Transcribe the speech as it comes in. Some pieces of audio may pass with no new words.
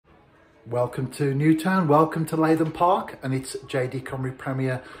Welcome to Newtown, welcome to Latham Park, and it's JD Conry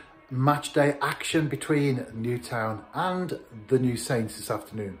Premier match day action between Newtown and the New Saints this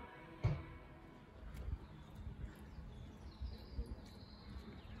afternoon.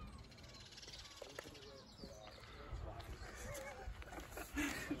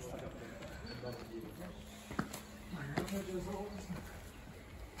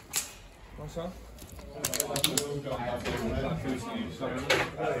 What's that?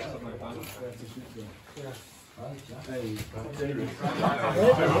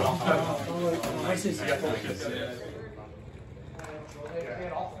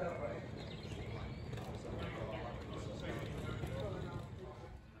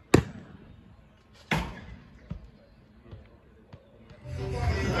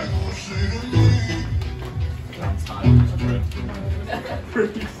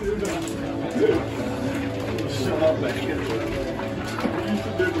 Pretty soon. Shut up, mate. You used to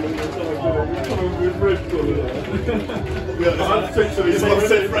do it when you're coming with red colour. Yeah, that's actually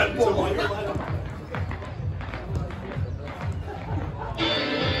said red colour.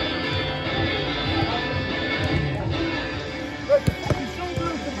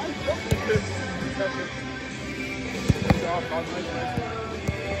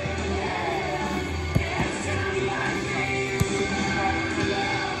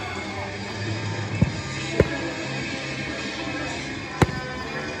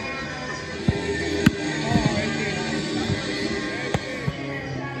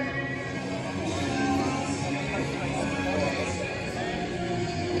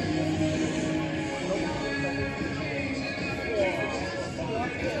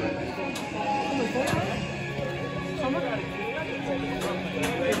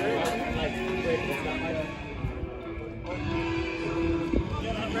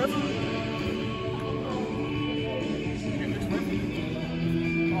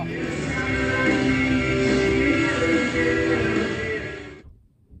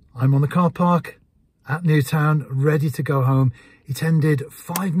 I'm on the car park at Newtown, ready to go home. It ended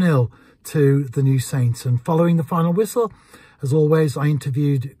 5-0 to the New Saints, and following the final whistle, as always, I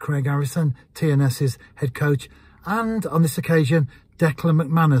interviewed Craig Harrison, TNS's head coach, and on this occasion, Declan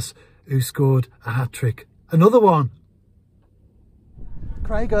McManus, who scored a hat-trick. Another one.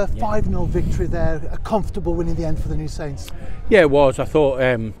 Craig, a 5-0 victory there, a comfortable win in the end for the New Saints. Yeah, it was. I thought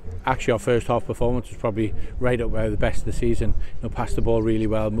actually our first half performance was probably right up there, the best of the season. You know, passed the ball really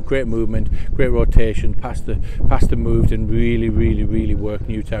well, great movement, great rotation, passed the moved, and really worked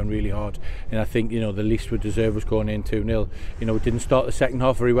Newtown really hard. And I think, you know, the least we deserve was going in 2-0. You know, we didn't start the second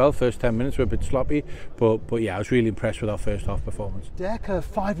half very well. First 10 minutes were a bit sloppy, but yeah, I was really impressed with our first half performance. Dec, a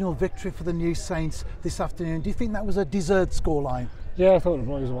 5-0 victory for the New Saints this afternoon. Do you think that was a deserved scoreline? Yeah, I thought the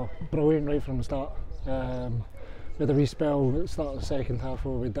boys were brilliant right from the start. With a respell at the start of the second half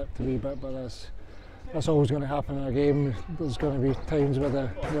where we dipped a wee bit, but that's always going to happen in a game. There's going to be times where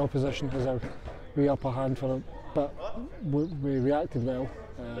the opposition has a wee upper hand for it, but we reacted well,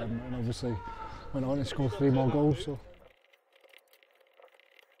 and obviously went on to score 3 more goals. So